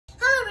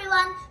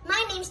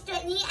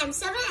TRádN TUỷ NHI. I'm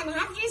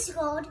 7.5 years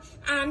old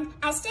and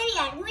I study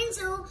at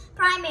Huynh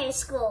Primary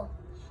School.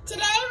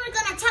 Today we're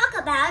going to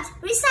talk about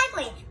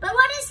recycling. But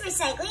what is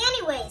recycling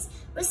anyways?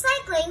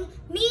 Recycling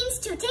means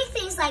to take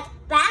things like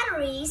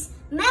batteries,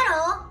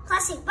 metal,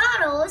 plastic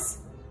bottles,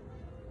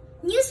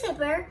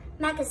 newspaper,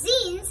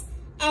 magazines,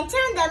 and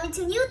turn them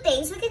into new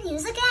things we can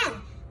use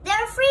again. There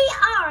are 3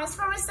 R's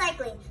for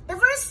recycling. The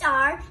first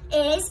R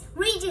is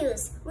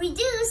reduce.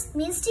 Reduce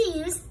means to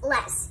use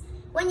less.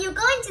 When you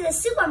go into the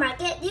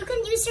supermarket, you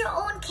can use your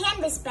own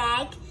canvas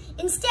bag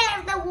instead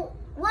of the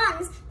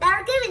ones that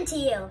are given to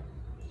you.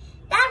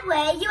 That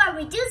way, you are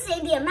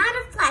reducing the amount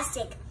of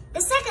plastic.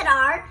 The second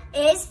R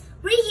is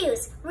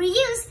reuse.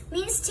 Reuse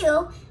means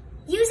to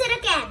use it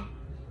again.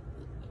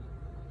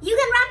 You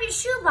can wrap your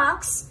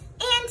shoebox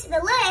and the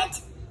lid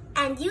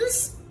and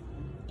use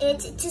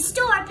it to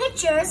store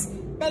pictures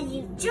that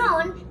you've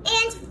drawn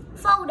and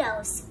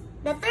photos.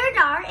 The third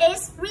R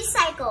is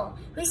recycle.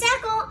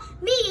 Recycle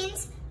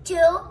means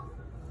to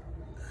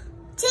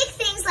take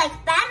things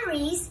like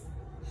batteries,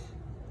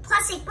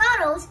 plastic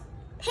bottles,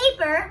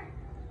 paper,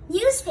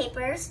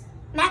 newspapers,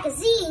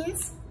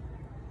 magazines,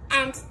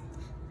 and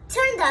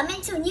turn them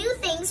into new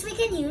things we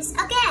can use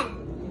again.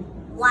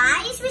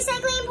 Why is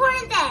recycling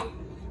important then?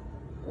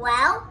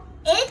 Well,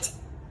 it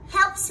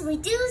helps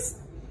reduce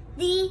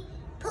the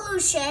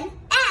pollution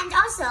and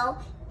also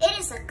it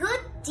is a good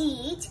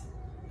deed.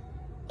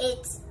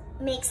 It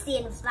makes the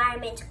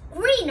environment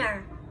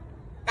greener.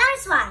 That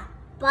is why.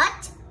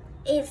 But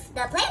if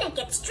the planet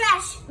gets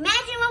trashed,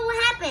 imagine what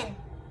will happen.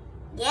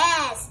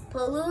 Yes,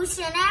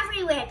 pollution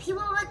everywhere.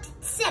 People will get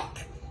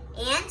sick.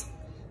 And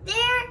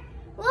there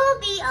will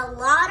be a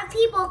lot of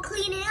people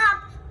cleaning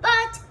up,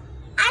 but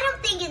I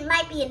don't think it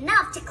might be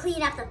enough to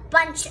clean up the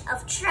bunch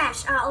of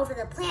trash all over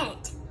the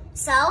planet.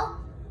 So,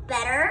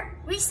 better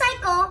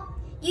recycle.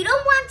 You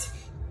don't want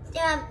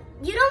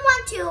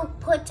to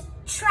put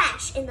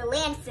trash in the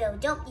landfill,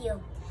 don't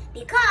you?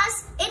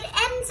 Because it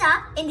ends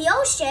up in the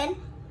ocean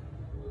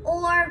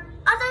or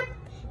other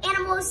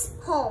animals'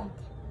 home.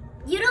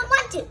 You don't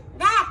want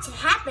that to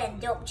happen,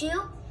 don't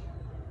you?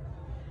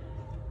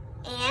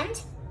 And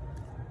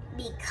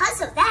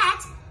because of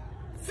that,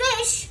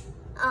 fish,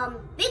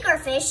 bigger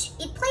fish,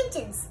 eat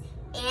planktons.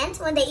 And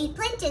when they eat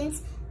planktons,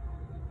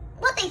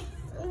 what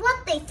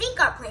they think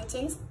are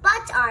planktons,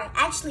 but are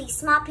actually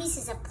small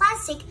pieces of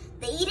plastic,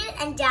 they eat it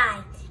and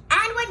die.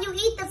 And when you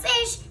eat the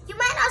fish, you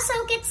might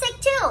also get sick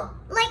too,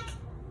 like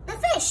the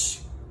fish.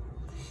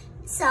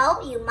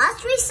 So you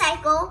must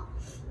recycle.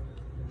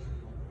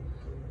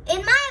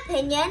 In my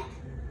opinion,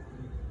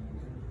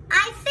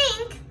 I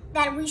think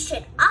that we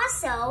should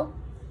also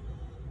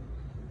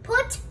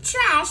put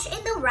trash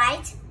in the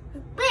right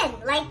bin,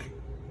 like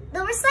the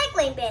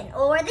recycling bin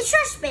or the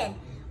trash bin.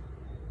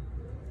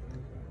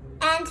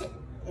 And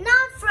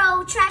not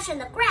throw trash on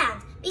the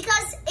ground,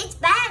 because it's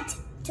bad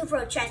to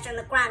throw trash on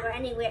the ground or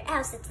anywhere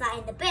else that's not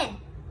in the bin.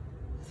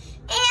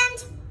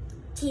 And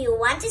do you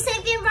want to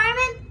save the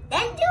environment?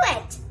 Then do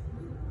it.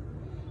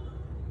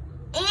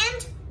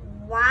 And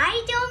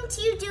why don't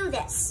you do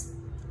this?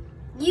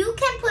 You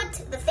can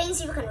put the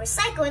things you can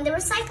recycle in the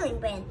recycling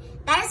bin.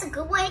 That is a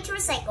good way to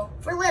recycle,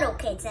 for little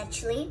kids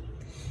actually.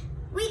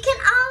 We can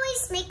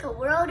always make a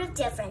world of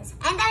difference,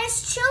 and that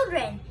is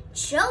children.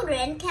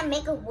 Children can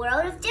make a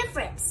world of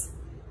difference.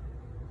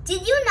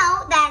 Did you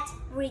know that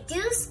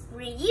reduce,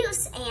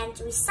 reuse, and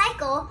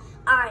recycle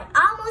are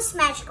almost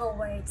magical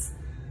words?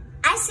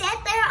 I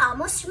said they're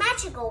almost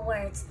magical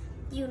words.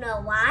 You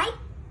know why?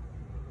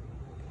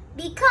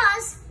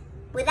 Because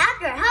without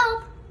their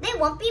help, they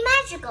won't be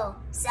magical.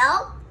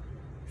 So,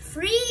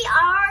 3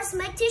 R's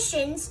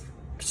magicians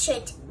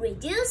should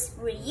reduce,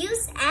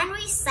 reuse, and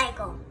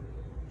recycle.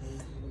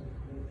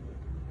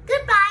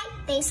 Goodbye.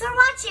 Thanks for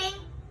watching.